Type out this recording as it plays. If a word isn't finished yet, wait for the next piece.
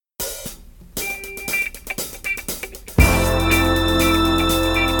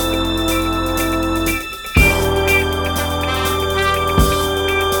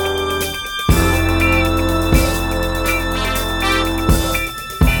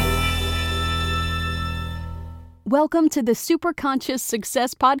Welcome to the Superconscious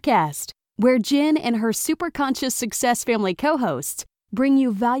Success Podcast, where Jen and her Superconscious Success family co-hosts bring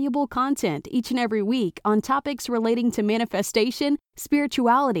you valuable content each and every week on topics relating to manifestation,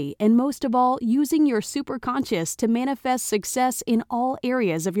 spirituality, and most of all, using your superconscious to manifest success in all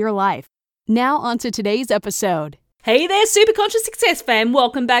areas of your life. Now on to today's episode. Hey there, Superconscious Success fam.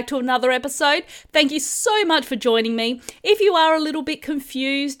 Welcome back to another episode. Thank you so much for joining me. If you are a little bit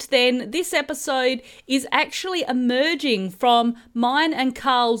confused, then this episode is actually emerging from mine and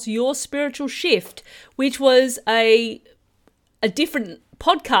Carl's Your Spiritual Shift, which was a different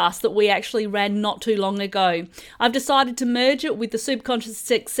podcast that we actually ran not too long ago. I've decided to merge it with the Superconscious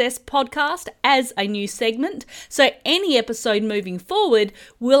Success podcast as a new segment. So any episode moving forward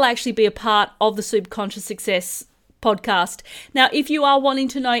will actually be a part of the Superconscious Success podcast. Now, if you are wanting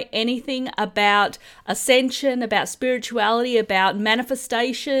to know anything about ascension, about spirituality, about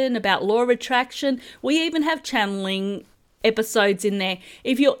manifestation, about law of attraction, we even have channeling episodes in there.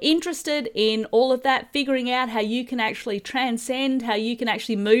 If you're interested in all of that, figuring out how you can actually transcend, how you can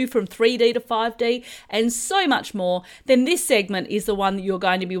actually move from 3D to 5D, and so much more, then this segment is the one that you're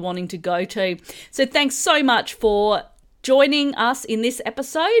going to be wanting to go to. So thanks so much for joining us in this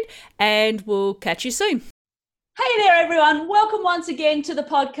episode, and we'll catch you soon. Hey there, everyone. Welcome once again to the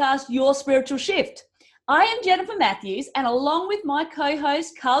podcast, Your Spiritual Shift. I am Jennifer Matthews, and along with my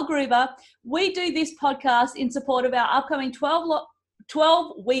co-host, Carl Gruber, we do this podcast in support of our upcoming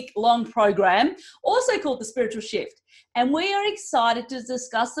 12-week-long program, also called The Spiritual Shift. And we are excited to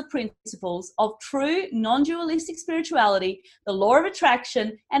discuss the principles of true non-dualistic spirituality, the law of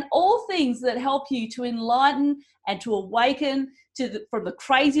attraction, and all things that help you to enlighten and to awaken from the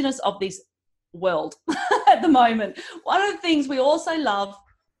craziness of this world at the moment. One of the things we also love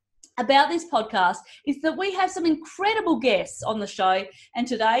about this podcast is that we have some incredible guests on the show, and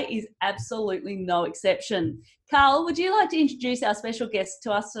today is absolutely no exception. Carl, would you like to introduce our special guest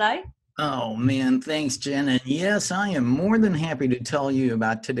to us today? Oh man, thanks Jen. And yes, I am more than happy to tell you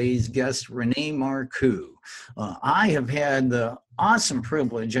about today's guest, Renee Marcou. I have had the awesome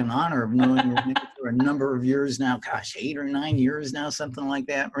privilege and honor of knowing Renee for a number of years now, 8 or 9 years now, something like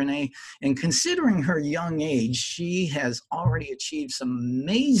that, Renee. And considering her young age, she has already achieved some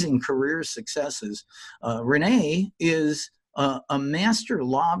amazing career successes. Renee is a master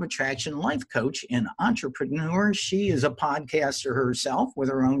law of attraction life coach and entrepreneur. She is a podcaster herself with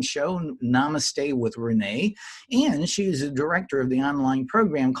her own show, Namaste with Renee, and she is a director of the online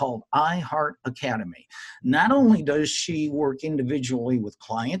program called iHeart Academy. Not only does she work individually with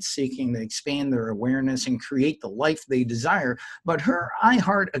clients seeking to expand their awareness and create the life they desire, but her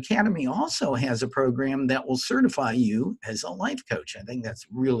iHeart Academy also has a program that will certify you as a life coach. I think that's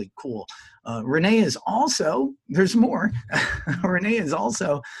really cool. Renee is also, there's more. Renee is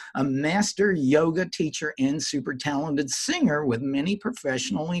also a master yoga teacher and super talented singer with many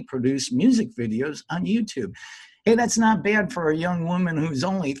professionally produced music videos on YouTube. Hey, that's not bad for a young woman who's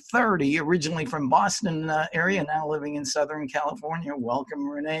only 30, originally from Boston area, now living in Southern California. Welcome,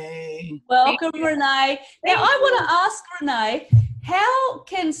 Renee. Welcome, Renee. Now, I want to ask Renee, how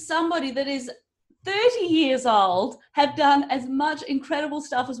can somebody that is 30 years old have done as much incredible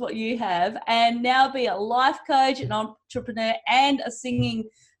stuff as what you have and now be a life coach, an entrepreneur, and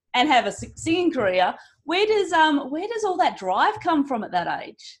have a singing career? Where does all that drive come from at that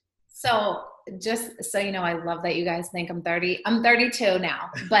age? So just so you know, I love that you guys think I'm 30. I'm 32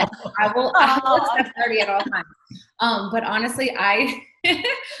 now, but I will accept 30 at all times. But honestly, I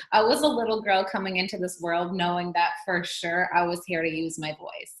was a little girl coming into this world knowing that for sure I was here to use my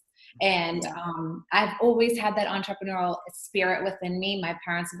voice. And I've always had that entrepreneurial spirit within me. My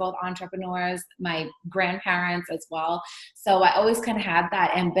parents are both entrepreneurs, my grandparents as well. So I always kind of had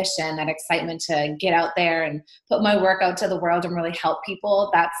that ambition, that excitement to get out there and put my work out to the world and really help people.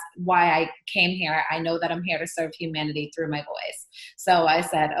 That's why I came here. I know that I'm here to serve humanity through my voice. So I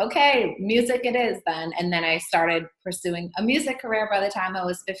said, okay, music it is then. And then I started pursuing a music career by the time I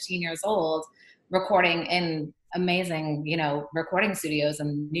was 15 years old, recording in amazing, recording studios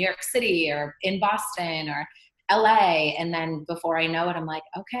in New York City or in Boston or LA. And then before I know it, I'm like,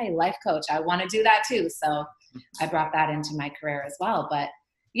 okay, life coach, I want to do that too. So I brought that into my career as well. But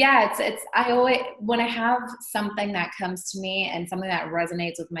yeah, I always, when I have something that comes to me and something that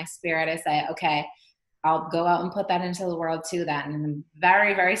resonates with my spirit, I say, okay, I'll go out and put that into the world too then. And I'm a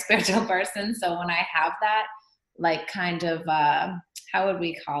very, very spiritual person. So when I have that, like kind of, how would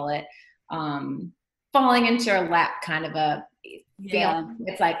we call it? Falling into your lap kind of a feeling.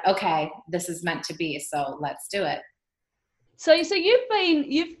 It's like, okay, this is meant to be, so let's do it. So you've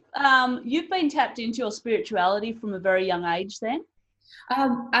been tapped into your spirituality from a very young age then?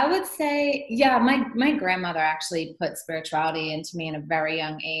 I would say, yeah, my grandmother actually put spirituality into me in a very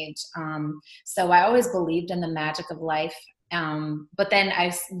young age. So I always believed in the magic of life. But then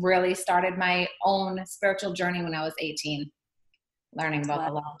really started my own spiritual journey when I was 18, learning about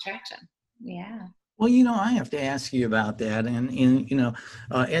the law of attraction. Yeah. Well, I have to ask you about that. And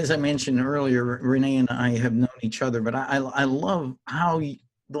as I mentioned earlier, Renee and I have known each other, but I love how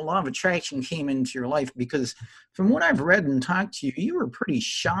the law of attraction came into your life, because from what I've read and talked to you, you were pretty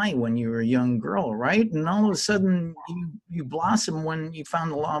shy when you were a young girl, right? And all of a sudden you blossomed when you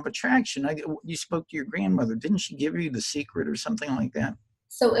found the law of attraction. You spoke to your grandmother. Didn't she give you the secret or something like that?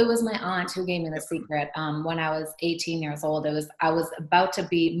 So it was my aunt who gave me the secret. When I was 18 years old, I was about to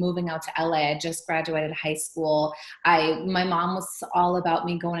be moving out to LA. I just graduated high school. My mom was all about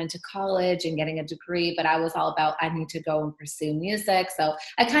me going into college and getting a degree, but I was all about, I need to go and pursue music. So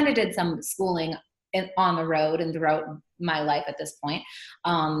I kind of did some schooling on the road and throughout my life at this point.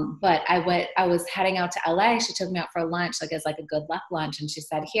 But I was heading out to LA. She took me out for lunch, as a good luck lunch. And she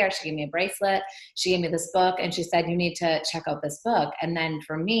said, here, she gave me a bracelet. She gave me this book. And she said, you need to check out this book. And then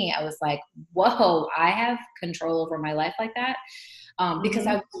for me, I was like, whoa, I have control over my life like that. Because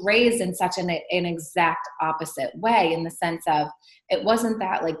I was raised in such an exact opposite way, in the sense of, it wasn't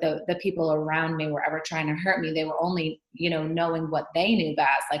that like the people around me were ever trying to hurt me. They were only, knowing what they knew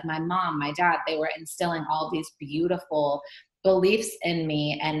best. Like my mom, my dad, they were instilling all these beautiful beliefs in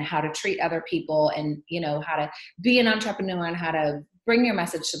me, and how to treat other people, and, how to be an entrepreneur, and how to bring your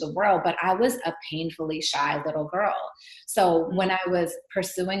message to the world. But I was a painfully shy little girl. So when I was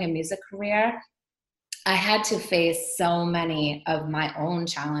pursuing a music career, I had to face so many of my own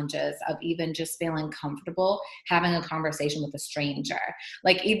challenges of even just feeling comfortable having a conversation with a stranger.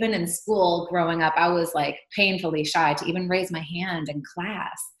 Like even in school growing up, I was like painfully shy to even raise my hand in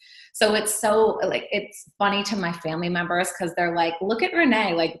class. So it's it's funny to my family members, because they're like, look at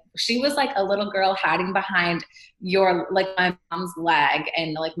Renee. Like she was like a little girl hiding behind my mom's leg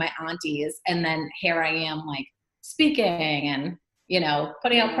and like my aunties. And then here I am like speaking and,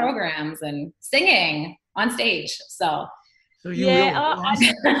 putting out programs and singing on stage. So you I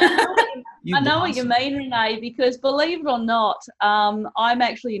know what you mean, Renee, because believe it or not, I'm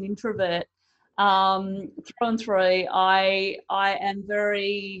actually an introvert through and through. I am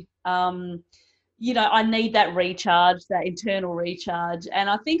very, I need that recharge, that internal recharge. And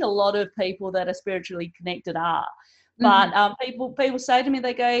I think a lot of people that are spiritually connected are. But people say to me,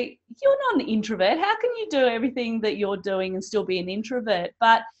 they go, you're not an introvert. How can you do everything that you're doing and still be an introvert?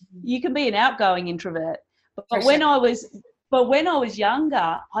 But you can be an outgoing introvert. But when I was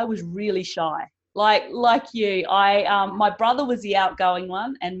younger, I was really shy. Like you, my brother was the outgoing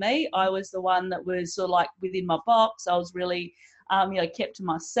one, and me, I was the one that was sort of like within my box. I was really, kept to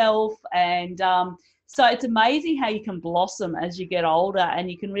myself. And so it's amazing how you can blossom as you get older,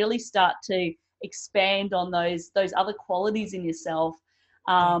 and you can really start to expand on those other qualities in yourself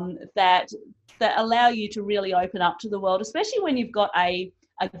that allow you to really open up to the world, especially when you've got a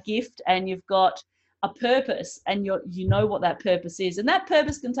gift and you've got a purpose, and you know what that purpose is, and that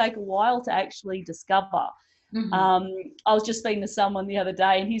purpose can take a while to actually discover. I was just speaking to someone the other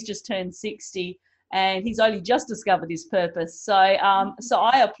day, and he's just turned 60, and he's only just discovered his purpose. So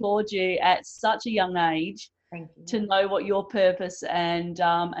I applaud you at such a young age to know what your purpose and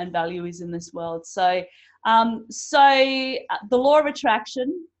value is in this world. So the law of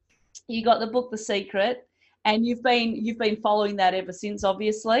attraction, you got the book The Secret, and you've been following that ever since,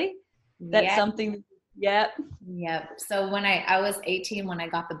 obviously. That's something. Yep. So when I was 18 when I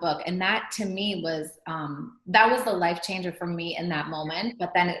got the book, and that to me was that was the life changer for me in that moment.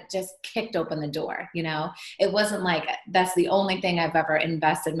 But then it just kicked open the door. It wasn't like that's the only thing I've ever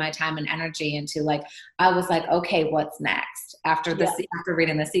invested my time and energy into. Like I was like, okay, what's next? After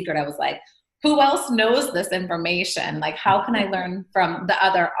reading The Secret, I was like, who else knows this information? Like, how can I learn from the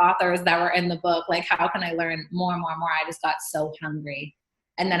other authors that were in the book? Like, how can I learn more and more and more? I just got so hungry.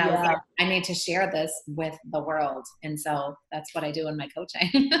 And then I was like, I need to share this with the world. And so that's what I do in my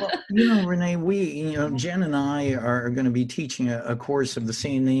coaching. Well, Renee, Jen and I are going to be teaching a course of the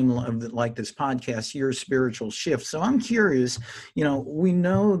same name like this podcast, Your Spiritual Shift. So I'm curious, we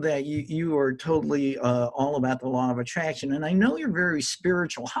know that you are totally all about the law of attraction. And I know you're very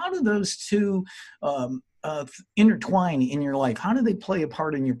spiritual. How do those two intertwine in your life? How do they play a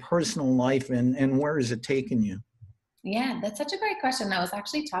part in your personal life, and where has it taken you? Yeah, that's such a great question. I was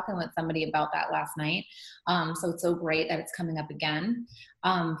actually talking with somebody about that last night. So it's so great that it's coming up again.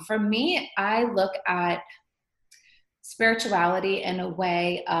 For me, I look at spirituality in a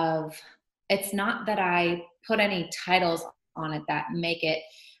way of, it's not that I put any titles on it that make it,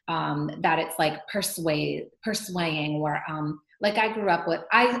 that it's like persuading or like I grew up with,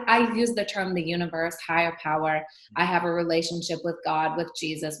 I use the term the universe, higher power. I have a relationship with God, with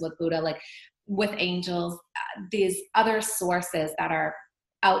Jesus, with Buddha, like with angels, these other sources that are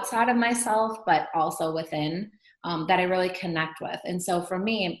outside of myself, but also within, that I really connect with. And so for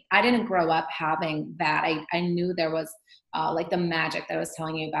me, I didn't grow up having that. I knew there was like the magic that I was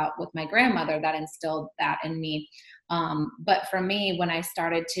telling you about with my grandmother that instilled that in me. But for me, when I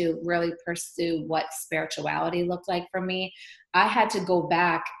started to really pursue what spirituality looked like for me, I had to go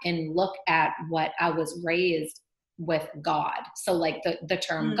back and look at what I was raised with God. So like the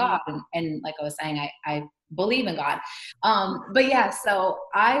term God, and like I was saying, I believe in God. But yeah, so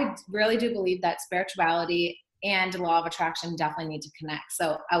I really do believe that spirituality and law of attraction definitely need to connect.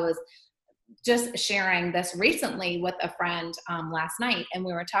 So I was just sharing this recently with a friend last night, and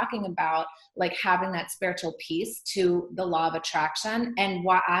we were talking about like having that spiritual piece to the law of attraction. And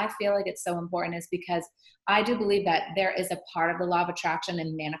why I feel like it's so important is because I do believe that there is a part of the law of attraction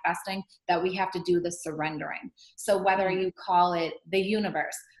and manifesting that we have to do the surrendering. So whether you call it the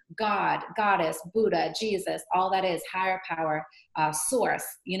universe, God, goddess, Buddha, Jesus, all that is higher power, source,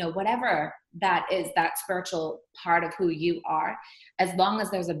 whatever that is, that spiritual part of who you are, as long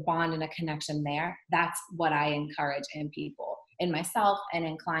as there's a bond and a connection there, that's what I encourage in people, in myself and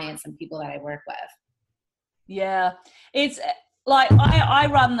in clients and people that I work with. Yeah, it's like I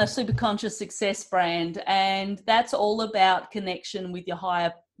run the Super Conscious Success brand, and that's all about connection with your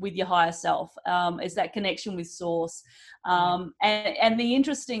higher self. Is that connection with source. And the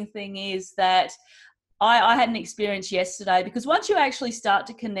interesting thing is that I had an experience yesterday, because once you actually start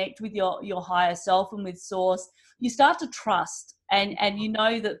to connect with your higher self and with source, you start to trust, and you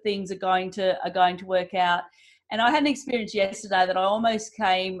know that things are going to work out. And I had an experience yesterday that I almost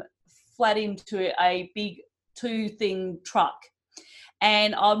came flat into a big 2-thing truck,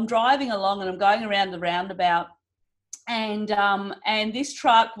 and I'm driving along and I'm going around the roundabout, and this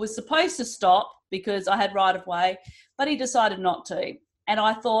truck was supposed to stop because I had right of way, but he decided not to. And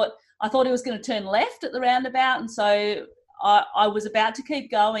I thought he was going to turn left at the roundabout, and so I was about to keep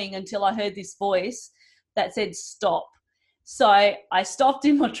going until I heard this voice that said stop. So I stopped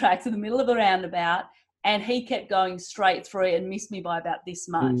in my tracks in the middle of the roundabout, and he kept going straight through and missed me by about this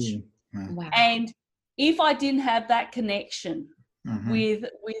much. Wow. And if I didn't have that connection with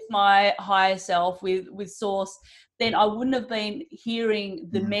my higher self, with source, then I wouldn't have been hearing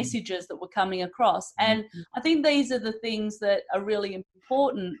the messages that were coming across. And I think these are the things that are really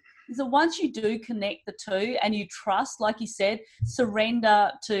important, is that once you do connect the two and you trust, like you said,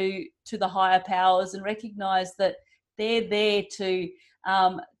 surrender to the higher powers and recognize that they're there to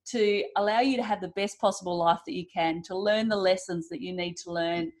allow you to have the best possible life that you can, to learn the lessons that you need to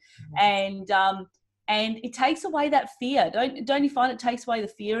learn. And it takes away that fear. Don't you find it takes away the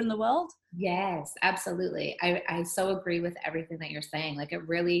fear in the world? Yes, absolutely. I so agree with everything that you're saying. Like it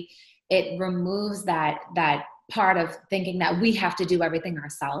removes that part of thinking that we have to do everything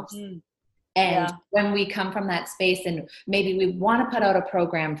ourselves. And when we come from that space, and maybe we want to put out a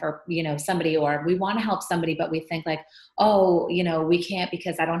program for, somebody, or we want to help somebody, but we think like, oh, we can't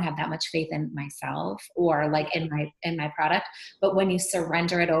because I don't have that much faith in myself or like in my product. But when you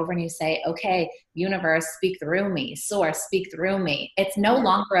surrender it over and you say, okay, universe, speak through me, source, speak through me, it's no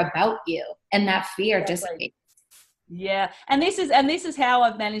longer about you. And that fear dissipates. Yeah, and this is how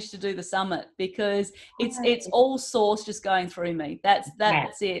I've managed to do the summit, because it's all source just going through me. That's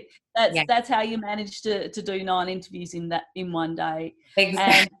it. That's how you manage to do 9 interviews in one day.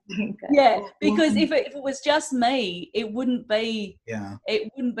 Exactly. And because if it was just me, it wouldn't be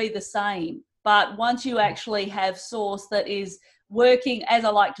the same. But once you actually have source that is working, as I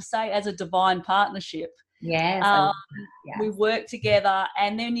like to say, as a divine partnership, we work together,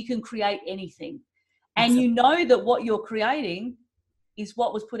 and then you can create anything. And you know that what you're creating is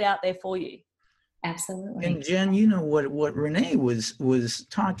what was put out there for you. Absolutely. And Jen, what Renee was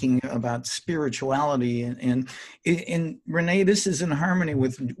talking about spirituality, and Renee, this is in harmony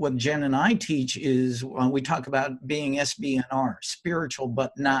with what Jen and I teach. Is we talk about being SBNR, spiritual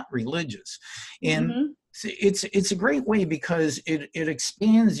but not religious, and it's a great way because it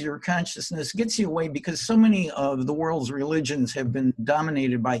expands your consciousness, gets you away, because so many of the world's religions have been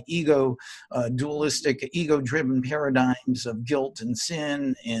dominated by dualistic, ego-driven paradigms of guilt and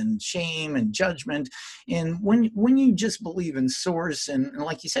sin and shame and judgment. And when you just believe in source, and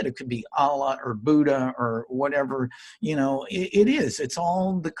like you said, it could be Allah or Buddha or whatever, it's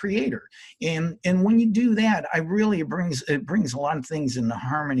all the creator. And when you do that, it brings a lot of things into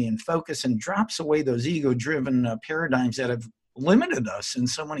harmony and focus, and drops away those ego-driven paradigms that have limited us in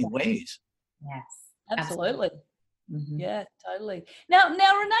so many ways. Yes, absolutely. Mm-hmm. Yeah, totally. Now,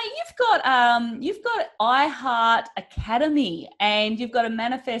 Renee, you've got iHeart Academy, and you've got a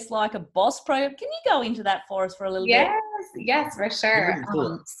Manifest Like a Boss program. Can you go into that for us for a little bit? Yes, for sure. Very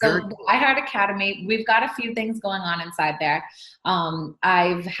cool. So the iHeart Academy, we've got a few things going on inside there.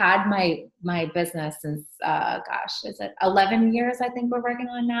 I've had my business since, is it 11 years I think we're working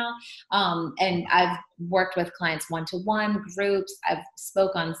on now. And I've worked with clients one-to-one, groups. I've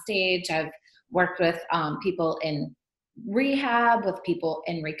spoke on stage. I've worked with people in rehab, with people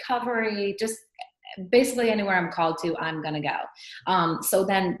in recovery, just basically anywhere I'm called to, I'm going to go. So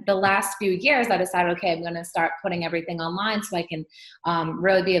then the last few years I decided, okay, I'm going to start putting everything online so I can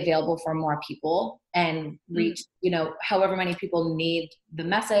really be available for more people and reach, however many people need the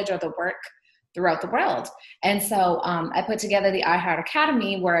message or the work throughout the world. And so I put together the iHeart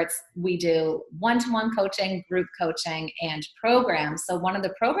Academy, where we do one-to-one coaching, group coaching, and programs. So one of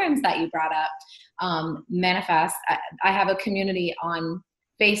the programs that you brought up, Manifest, I have a community on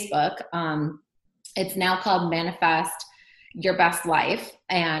Facebook. It's now called Manifest Your Best Life.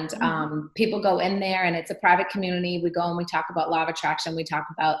 And people go in there, and it's a private community. We go and we talk about law of attraction. We talk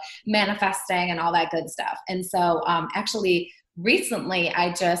about manifesting and all that good stuff. And so actually recently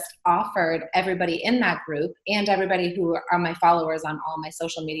I just offered everybody in that group and everybody who are my followers on all my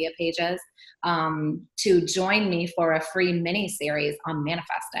social media pages to join me for a free mini series on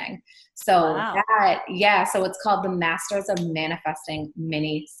manifesting. So so it's called the Masters of Manifesting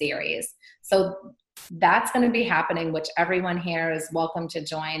mini series. So that's going to be happening, which everyone here is welcome to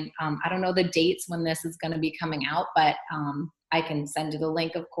join. I don't know the dates when this is going to be coming out, but I can send you the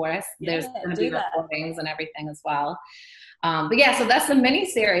link, of course. There's going to be recordings and everything as well. So that's the mini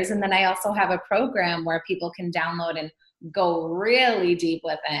series. And then I also have a program where people can download and go really deep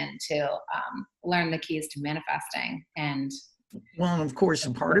within to learn the keys to manifesting. And well, of course,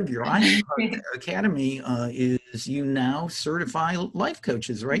 a part of your Academy is you now certify life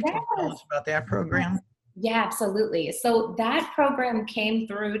coaches, right? Yes. Can you tell us about that program? Yeah, absolutely. So that program came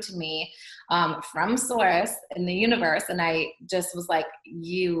through to me from Source in the universe. And I just was like,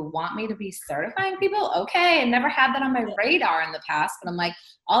 you want me to be certifying people? Okay. I never had that on my radar in the past, but I'm like,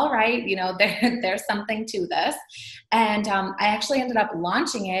 all right, there's something to this. And I actually ended up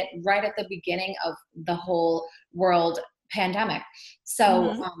launching it right at the beginning of the whole world pandemic.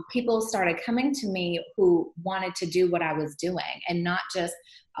 So people started coming to me who wanted to do what I was doing, and not just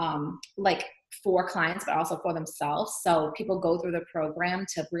for clients, but also for themselves. So people go through the program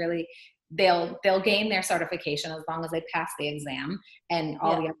to really, they'll gain their certification as long as they pass the exam and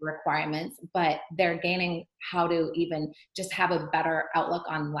all the other requirements, but they're gaining how to even just have a better outlook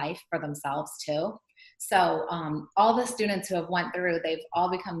on life for themselves too. So all the students who have went through, they've all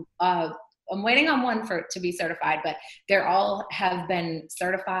become, I'm waiting on one to be certified, but they're all have been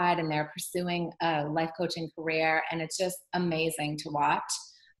certified and they're pursuing a life coaching career. And it's just amazing to watch.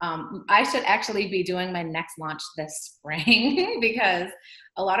 I should actually be doing my next launch this spring because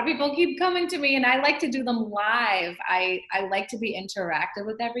a lot of people keep coming to me and I like to do them live. I like to be interactive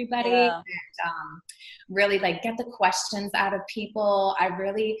with everybody and really get the questions out of people.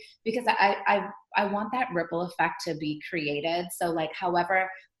 Because I want that ripple effect to be created. So however,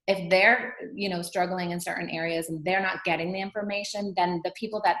 if they're, struggling in certain areas and they're not getting the information, then the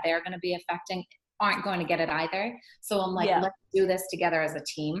people that they're going to be affecting aren't going to get it either. So I'm let's do this together as a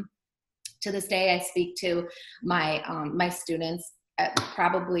team. To this day, I speak to my my students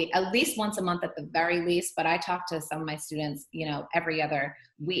probably at least once a month at the very least, but I talk to some of my students, every other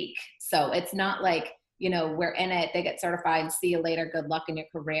week. So it's not we're in it, they get certified and see you later, good luck in your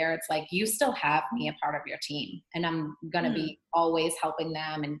career. It's you still have me a part of your team, and I'm going to be always helping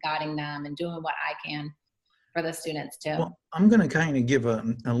them and guiding them and doing what I can for the students too. Well, I'm going to kind of give a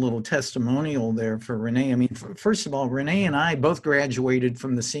little testimonial there for Renee. I mean, first of all, Renee and I both graduated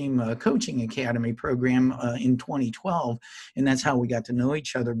from the same coaching academy program in 2012, and that's how we got to know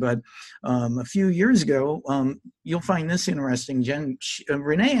each other. But a few years ago, you'll find this interesting, Jen.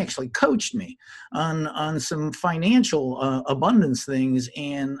 Renee actually coached me on some financial abundance things,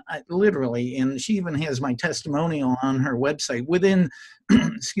 and and she even has my testimonial on her website. Within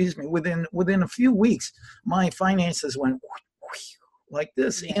within a few weeks, my finances went like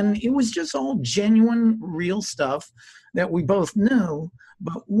this, and it was just all genuine, real stuff that we both knew.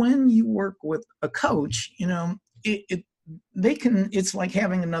 But when you work with a coach, it's like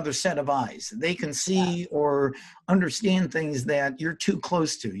having another set of eyes. They can see or understand things that you're too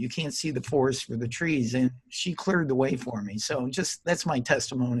close to. You can't see the forest for the trees, and she cleared the way for me. So that's my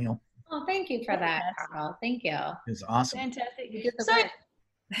testimonial. Oh, thank you for that, Carl. Thank you. It's awesome. Fantastic.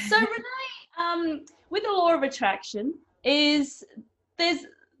 So Renee, with the law of attraction, there's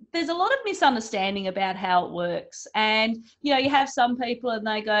there's a lot of misunderstanding about how it works. And, you know, you have some people and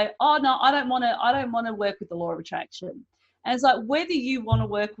they go, oh no, I don't want to work with the law of attraction. And it's like, whether you want to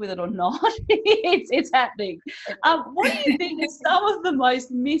work with it or not, it's happening. What do you think are some of the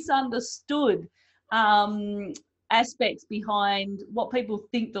most misunderstood aspects behind what people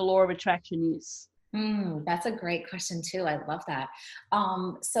think the law of attraction is? That's a great question too. I love that.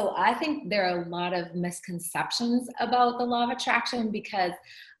 So I think there are a lot of misconceptions about the law of attraction because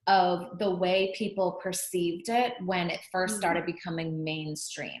of the way people perceived it when it first started becoming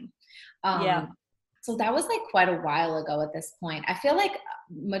mainstream. So that was like quite a while ago at this point. I feel like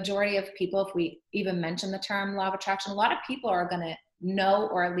majority of people, if we even mention the term law of attraction, a lot of people are going to know,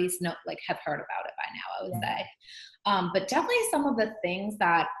 or at least know, like have heard about it by now, I would say. But definitely some of the things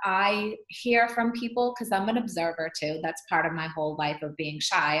that I hear from people, because I'm an observer too. That's part of my whole life of being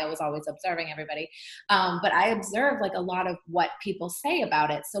shy. I was always observing everybody. But I observe like a lot of what people say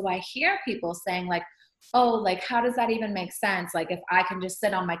about it. So I hear people saying like, oh, like, how does that even make sense? Like, if I can just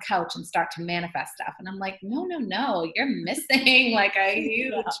sit on my couch and start to manifest stuff. And I'm like, no, you're missing like a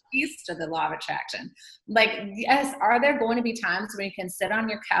huge piece to the law of attraction. Like, yes, are there going to be times when you can sit on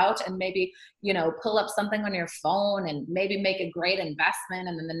your couch and maybe, you know, pull up something on your phone and maybe make a great investment.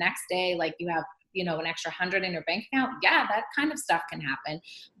 And then the next day, like you have, you know, an extra 100 in your bank account. Yeah, that kind of stuff can happen.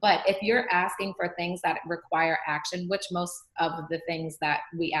 But if you're asking for things that require action, which most of the things that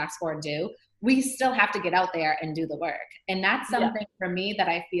we ask for do, we still have to get out there and do the work. And that's something for me that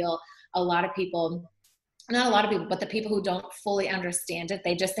I feel a lot of people, not a lot of people, but the people who don't fully understand it,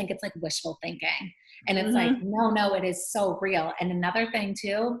 they just think it's like wishful thinking. And it's like, no, it is so real. And another thing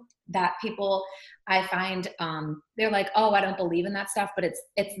too, that people, I find, they're like, oh, I don't believe in that stuff, but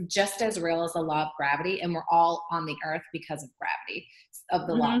it's just as real as the law of gravity. And we're all on the earth because of gravity, of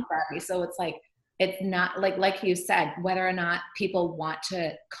the law of gravity. So it's like, it's not like you said, whether or not people want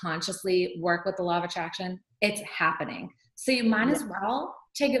to consciously work with the law of attraction, it's happening. So you might as well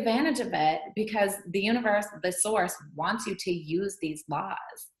take advantage of it, because the universe, the source, wants you to use these laws,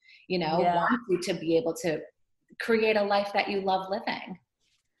 you know, wants you to be able to create a life that you love living.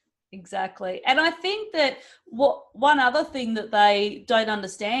 Exactly. And I think that one other thing that they don't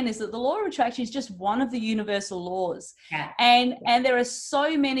understand is that the law of attraction is just one of the universal laws. And there are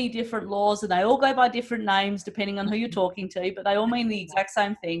so many different laws, and they all go by different names depending on who you're talking to, but they all mean the exact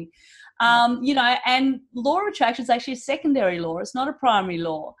same thing. You know, and law of attraction is actually a secondary law. It's not a primary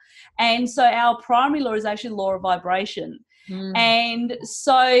law. And so our primary law is actually law of vibration. And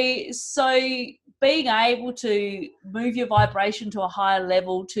so being able to move your vibration to a higher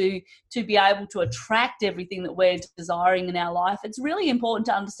level, to be able to attract everything that we're desiring in our life, it's really important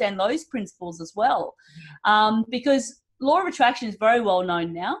to understand those principles as well. Because law of attraction is very well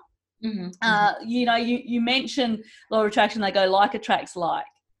known now. You know, you mention law of attraction, they go like attracts like.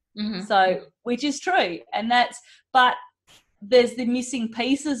 So, which is true. And but there's the missing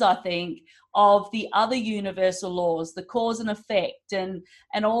pieces, I think, of the other universal laws, the cause and effect, and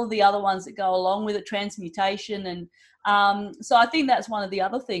all of the other ones that go along with it, transmutation. And so I think that's one of the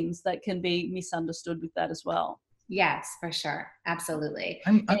other things that can be misunderstood with that as well. Yes, for sure. Absolutely.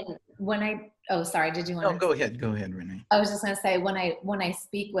 Sorry, did you want to? Go ahead, Renee. I was just going to say, when I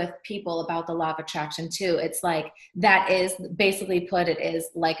speak with people about the law of attraction too, it's like, that is basically put, it is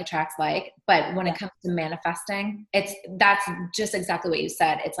like attracts like, but when it comes to manifesting, that's just exactly what you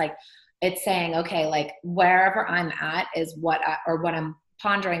said. It's like, it's saying, okay, like wherever I'm at is what I'm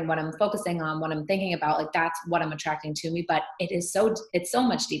pondering, what I'm focusing on, what I'm thinking about, like that's what I'm attracting to me. But it's so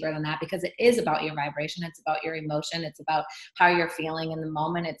much deeper than that, because it is about your vibration. It's about your emotion. It's about how you're feeling in the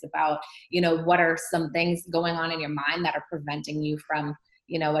moment. It's about, you know, what are some things going on in your mind that are preventing you from,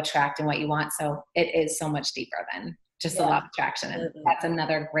 you know, attracting what you want. So it is so much deeper than just the law of attraction. And that's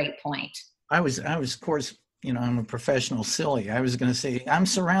another great point. I was of course, you know, I'm a professional silly. I was going to say, I'm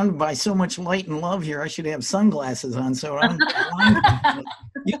surrounded by so much light and love here, I should have sunglasses on. So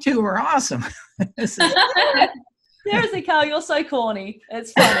you two are awesome. Seriously, Carl, you're so corny.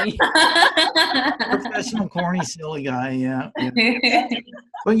 It's funny. Professional, corny, silly guy. Yeah.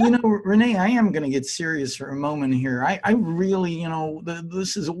 But, you know, Renee, I am going to get serious for a moment here. I really, you know,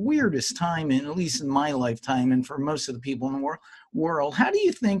 this is the weirdest time, at least in my lifetime, and for most of the people in the world. How do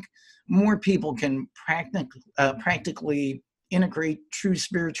you think more people can practically integrate true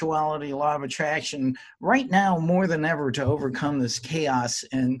spirituality, law of attraction right now more than ever to overcome this chaos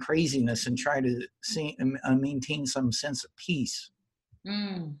and craziness and try to maintain some sense of peace?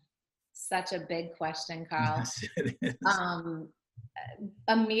 Such a big question, Carl. Yes, it is.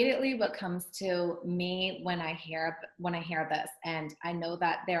 Immediately what comes to me when I hear this, and I know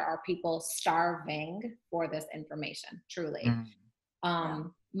that there are people starving for this information, truly.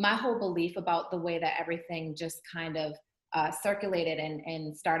 My whole belief about the way that everything just kind of circulated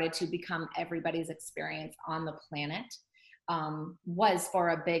and started to become everybody's experience on the planet was for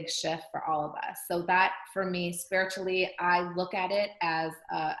a big shift for all of us. So that for me, spiritually, I look at it as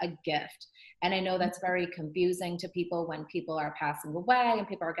a gift. And I know that's very confusing to people when people are passing away and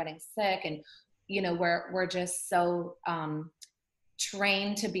people are getting sick. And, you know, we're just so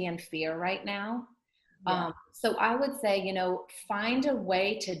trained to be in fear right now. Yeah. So I would say, you know, find a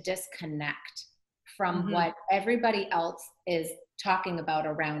way to disconnect from what everybody else is talking about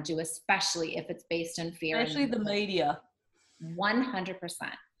around you, especially if it's based in fear. Especially the media. 100%.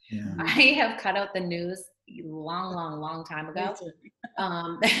 Yeah. I have cut out the news long time ago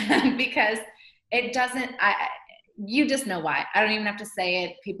because it doesn't, you just know why. I don't even have to say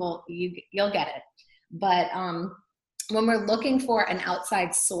it. People, you'll get it. But when we're looking for an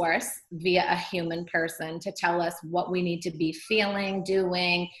outside source via a human person to tell us what we need to be feeling,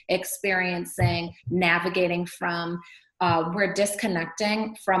 doing, experiencing, navigating from, we're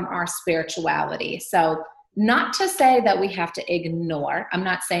disconnecting from our spirituality. So not to say that we have to ignore. I'm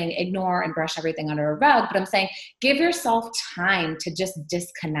not saying ignore and brush everything under a rug, but I'm saying give yourself time to just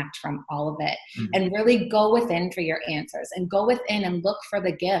disconnect from all of it and really go within for your answers and go within and look for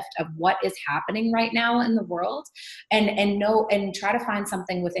the gift of what is happening right now in the world and know and try to find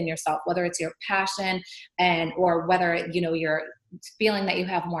something within yourself, whether it's your passion or whether, you know, you're feeling that you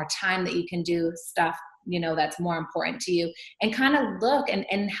have more time that you can do stuff, you know, that's more important to you, and kind of look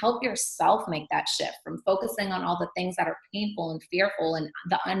and help yourself make that shift from focusing on all the things that are painful and fearful and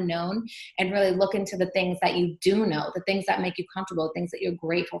the unknown, and really look into the things that you do know, the things that make you comfortable, the things that you're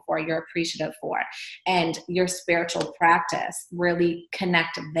grateful for, you're appreciative for, and your spiritual practice, really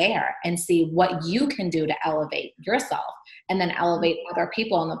connect there and see what you can do to elevate yourself and then elevate other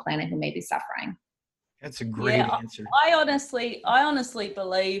people on the planet who may be suffering. That's a great answer. I honestly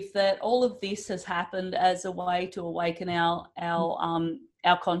believe that all of this has happened as a way to awaken our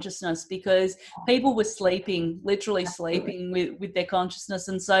consciousness, because people were sleeping, literally sleeping with their consciousness.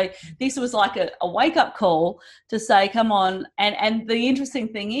 And so this was like a wake-up call to say, come on. And the interesting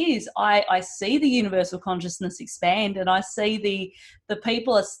thing is I see the universal consciousness expand, and I see the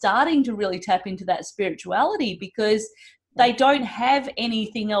people are starting to really tap into that spirituality, because they don't have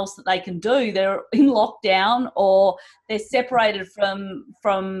anything else that they can do. They're in lockdown, or they're separated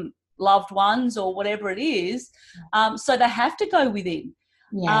from loved ones, or whatever it is. So they have to go within.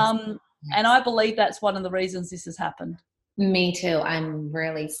 Yes. And I believe that's one of the reasons this has happened. Me too. I'm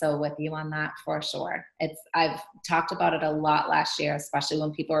really so with you on that for sure. I've talked about it a lot last year, especially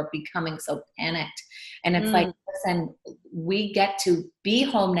when people are becoming so panicked. And it's like, listen, we get to be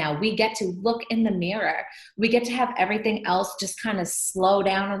home now. We get to look in the mirror. We get to have everything else just kind of slow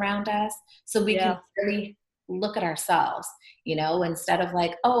down around us, so we can really look at ourselves, you know, instead of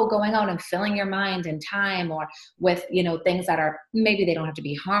like, going out and filling your mind and time or with, you know, things that are, maybe they don't have to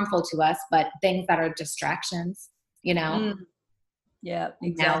be harmful to us, but things that are distractions. You know? Yeah,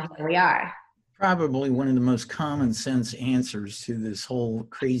 exactly. Now here we are. Probably one of the most common sense answers to this whole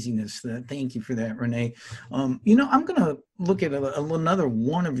craziness. Thank you for that, Renee. You know, I'm going to look at another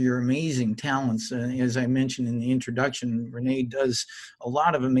one of your amazing talents. As I mentioned in the introduction, Renee does a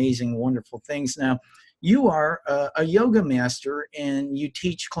lot of amazing, wonderful things. Now, you are a yoga master and you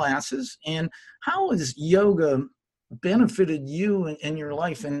teach classes. And how has yoga benefited you in your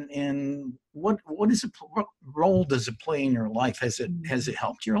life, and what role does it play in your life? Has it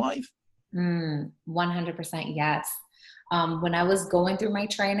helped your life? 100% yes. When I was going through my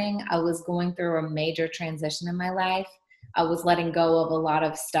training, I was going through a major transition in my life. I was letting go of a lot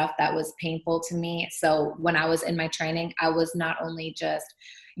of stuff that was painful to me. So when I was in my training, I was not only just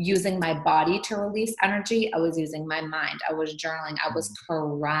using my body to release energy, I was using my mind. I was journaling. I was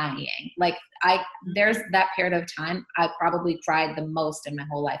crying. Like there's that period of time I probably cried the most in my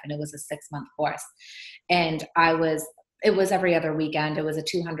whole life. And it was a 6-month course. And it was every other weekend. It was a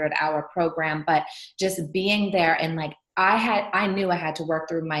 200-hour program, but just being there and like, I knew I had to work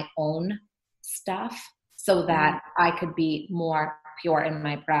through my own stuff so that I could be more pure in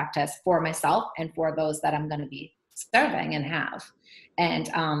my practice for myself and for those that I'm going to be serving and have. And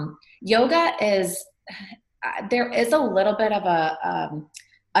yoga there is a little bit of a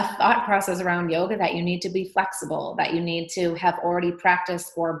thought process around yoga that you need to be flexible, that you need to have already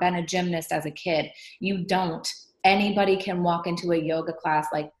practiced or been a gymnast as a kid. You don't. Anybody can walk into a yoga class,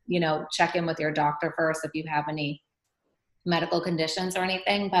 like, you know, check in with your doctor first if you have any medical conditions or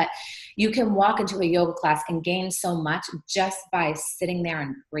anything, but you can walk into a yoga class and gain so much just by sitting there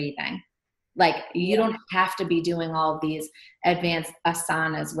and breathing. Like you don't have to be doing all these advanced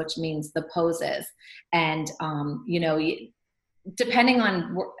asanas, which means the poses. And, you know, depending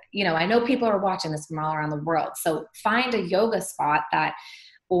on, I know people are watching this from all around the world. So find a yoga spot that,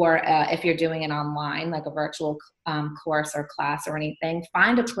 or if you're doing it online, like a virtual course or class or anything,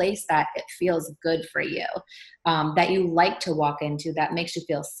 find a place that it feels good for you, that you like to walk into, that makes you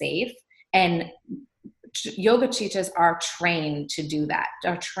feel safe. And yoga teachers are trained to do that,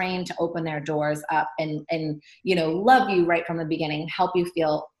 are trained to open their doors up and love you right from the beginning, help you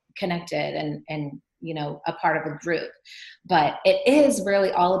feel connected and a part of a group. But it is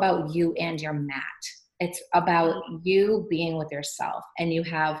really all about you and your mat. It's about you being with yourself, and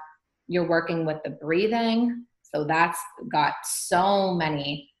you're working with the breathing. So that's got so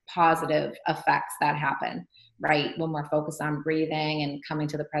many positive effects that happen, right? When we're focused on breathing and coming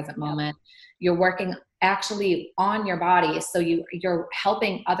to the present moment, you're working actually on your body. So you're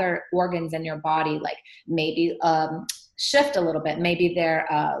helping other organs in your body, like maybe shift a little bit. Maybe they're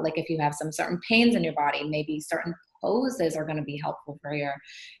like if you have some certain pains in your body, maybe certain poses are going to be helpful for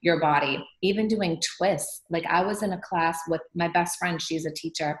your body. Even doing twists. Like I was in a class with my best friend. She's a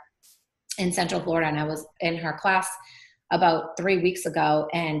teacher in Central Florida, and I was in her class about 3 weeks ago,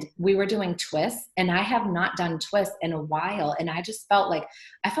 and we were doing twists, and I have not done twists in a while. And I just felt like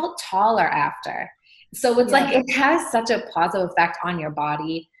I felt taller after. So it's like, it has such a positive effect on your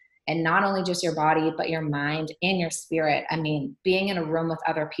body, and not only just your body, but your mind and your spirit. I mean, being in a room with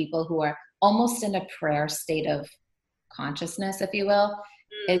other people who are almost in a prayer state of consciousness, if you will,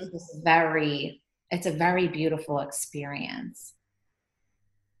 it's a very beautiful experience.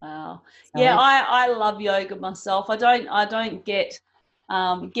 Wow. Yeah, I love yoga myself. I don't get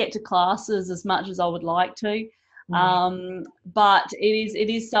to classes as much as I would like to. But it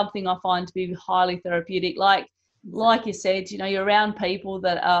is something I find to be highly therapeutic. Like you said, you're around people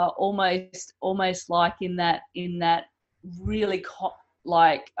that are almost like in that really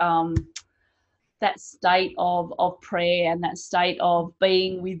that state of prayer and that state of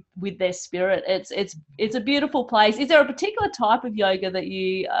being with their spirit. It's a beautiful place. Is there a particular type of yoga that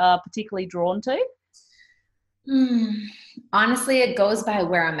you are particularly drawn to? Honestly, it goes by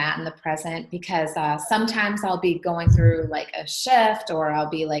where I'm at in the present, because sometimes I'll be going through like a shift, or I'll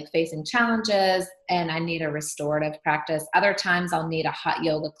be like facing challenges and I need a restorative practice. Other times I'll need a hot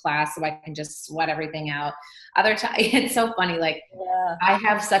yoga class so I can just sweat everything out. Other times, it's so funny. Like I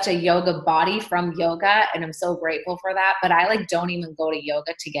have such a yoga body from yoga, and I'm so grateful for that. But I like don't even go to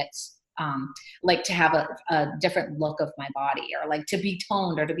yoga to get like to have a different look of my body, or like to be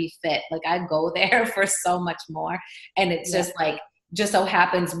toned or to be fit. Like I go there for so much more. And it's just like, just so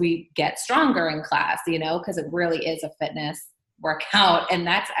happens we get stronger in class, because it really is a fitness workout. And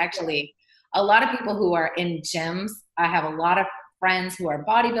that's actually a lot of people who are in gyms. I have a lot of friends who are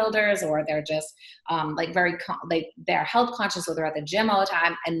bodybuilders, or they're just like they're health conscious, or they're at the gym all the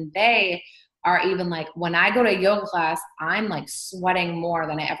time. And they are even like, when I go to a yoga class, I'm like sweating more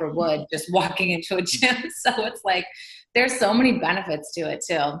than I ever would just walking into a gym. So it's like, there's so many benefits to it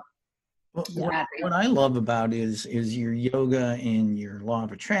too. Well, what I love about is your yoga and your law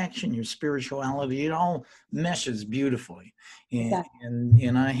of attraction, your spirituality, it all meshes beautifully.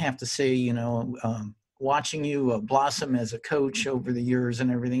 And I have to say, watching you blossom as a coach over the years and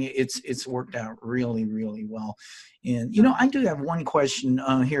everything, it's worked out really, really well. And, I do have one question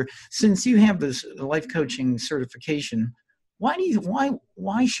here. Since you have this life coaching certification,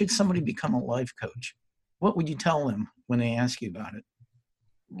 why should somebody become a life coach? What would you tell them when they ask you about it?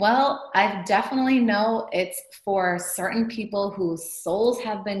 Well, I definitely know it's for certain people whose souls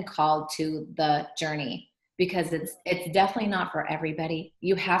have been called to the journey, because it's definitely not for everybody.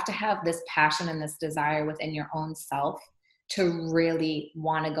 You have to have this passion and this desire within your own self to really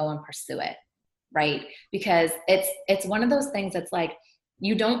want to go and pursue it, right? Because it's one of those things that's like,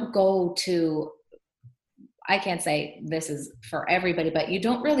 you don't go to, I can't say this is for everybody, but you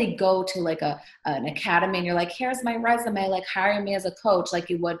don't really go to like an academy and you're like, here's my resume, like hire me as a coach, like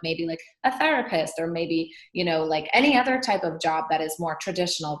you would maybe like a therapist, or maybe, like any other type of job that is more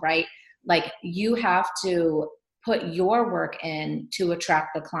traditional, right? Like you have to put your work in to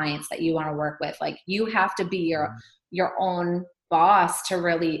attract the clients that you want to work with. Like you have to be your own boss to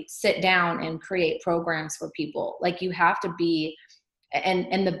really sit down and create programs for people. Like you have to be,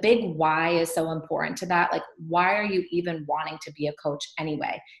 and the big why is so important to that. Like, why are you even wanting to be a coach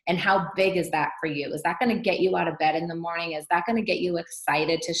anyway? And how big is that for you? Is that going to get you out of bed in the morning? Is that going to get you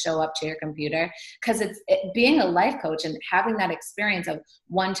excited to show up to your computer? Because being a life coach and having that experience of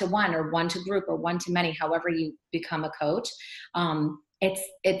one-to-one or one-to-group or one-to-many, however you become a coach,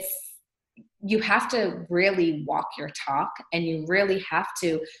 you have to really walk your talk, and you really have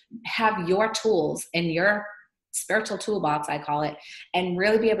to have your tools and your spiritual toolbox, I call it, and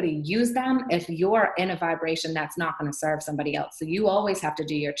really be able to use them if you're in a vibration that's not going to serve somebody else. So you always have to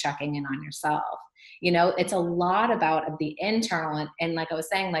do your checking in on yourself. You know, it's a lot about the internal, and like I was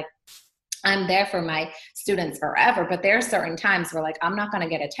saying, like, I'm there for my students forever, but there are certain times where, like, I'm not going to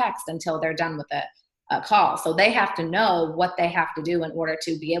get a text until they're done with a call. So they have to know what they have to do in order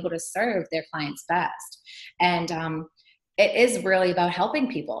to be able to serve their clients best. And it is really about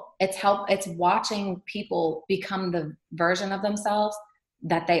helping people. It's watching people become the version of themselves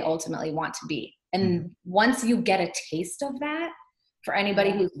that they ultimately want to be. And once you get a taste of that, for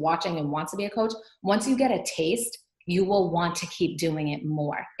anybody who's watching and wants to be a coach, once you get a taste, you will want to keep doing it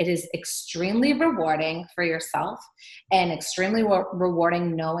more. It is extremely rewarding for yourself and extremely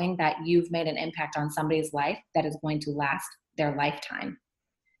rewarding knowing that you've made an impact on somebody's life that is going to last their lifetime.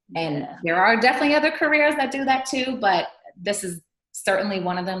 And there are definitely other careers that do that too, but this is certainly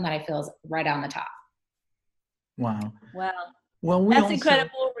one of them that I feel is right on the top. Wow. Well, that's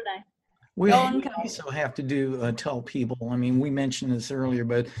incredible, Renee. We also have to tell people, I mean, we mentioned this earlier,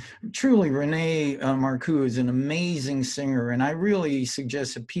 but truly Renee Marcou is an amazing singer. And I really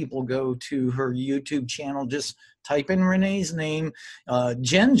suggest that people go to her YouTube channel, just type in Renee's name.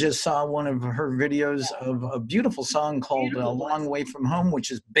 Jen just saw one of her videos of a beautiful song called Long Way From Home,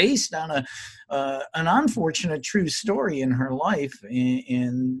 which is based on an unfortunate true story in her life.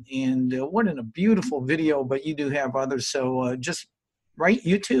 And what a beautiful video, but you do have others. So just right,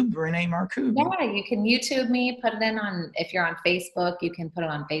 YouTube, Renee Marcou. Yeah, you can YouTube me, put it in on, if you're on Facebook, you can put it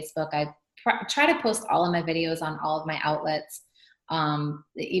on Facebook. I try to post all of my videos on all of my outlets,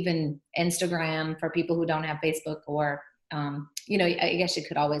 even Instagram for people who don't have Facebook, or, you know, I guess you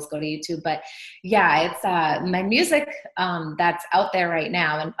could always go to YouTube. But yeah, it's my music that's out there right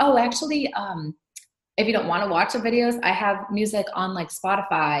now. And actually, if you don't want to watch the videos, I have music on like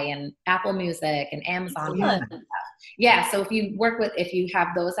Spotify and Apple Music and Amazon Music and stuff. Yeah, so if you have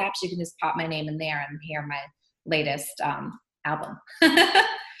those apps, you can just pop my name in there and hear my latest album.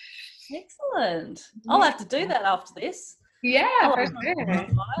 Excellent. I'll have to do that after this. Yeah, for sure.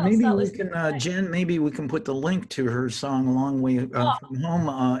 Maybe we can, Jen, maybe we can put the link to her song "Long Way From Home"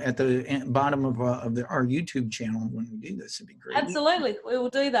 at the bottom of our YouTube channel when we do this. It'd be great. Absolutely, we will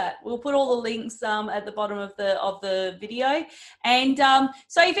do that. We'll put all the links at the bottom of the video. And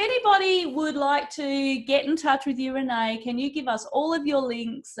so, if anybody would like to get in touch with you, Renee, can you give us all of your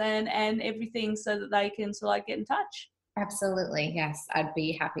links and everything so that they can get in touch? Absolutely, yes, I'd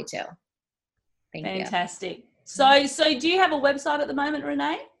be happy to. Thank you. Fantastic. So do you have a website at the moment,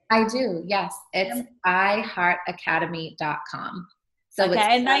 Renee? I do, yes. It's iheartacademy.com. So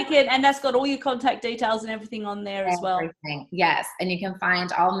okay, and that's got all your contact details and everything on there as well. Yes, and you can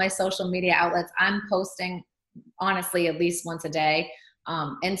find all my social media outlets. I'm posting, honestly, at least once a day.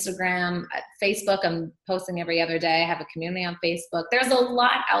 Instagram, Facebook, I'm posting every other day. I have a community on Facebook. There's a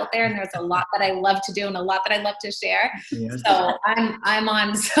lot out there, and there's a lot that I love to do and a lot that I love to share. Yes. So I'm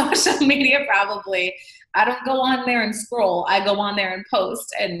on social media probably. I don't go on there and scroll. I go on there and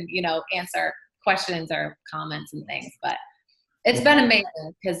post and, you know, answer questions or comments and things. But it's been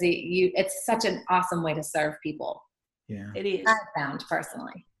amazing because it's such an awesome way to serve people. Yeah, it is. I found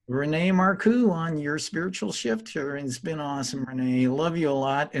personally. Renee Marcou on Your Spiritual Shifter. It's been awesome, Renee. Love you a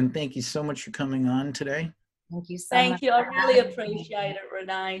lot, and thank you so much for coming on today. Thank you so much. Thank you. I really appreciate it,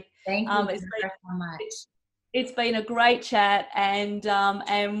 Renee. Thank you so much. It's been a great chat, and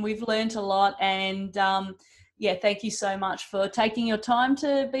we've learned a lot. And thank you so much for taking your time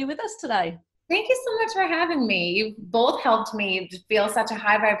to be with us today. Thank you so much for having me. You both helped me feel such a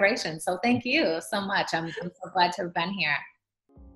high vibration. So thank you so much. I'm so glad to have been here.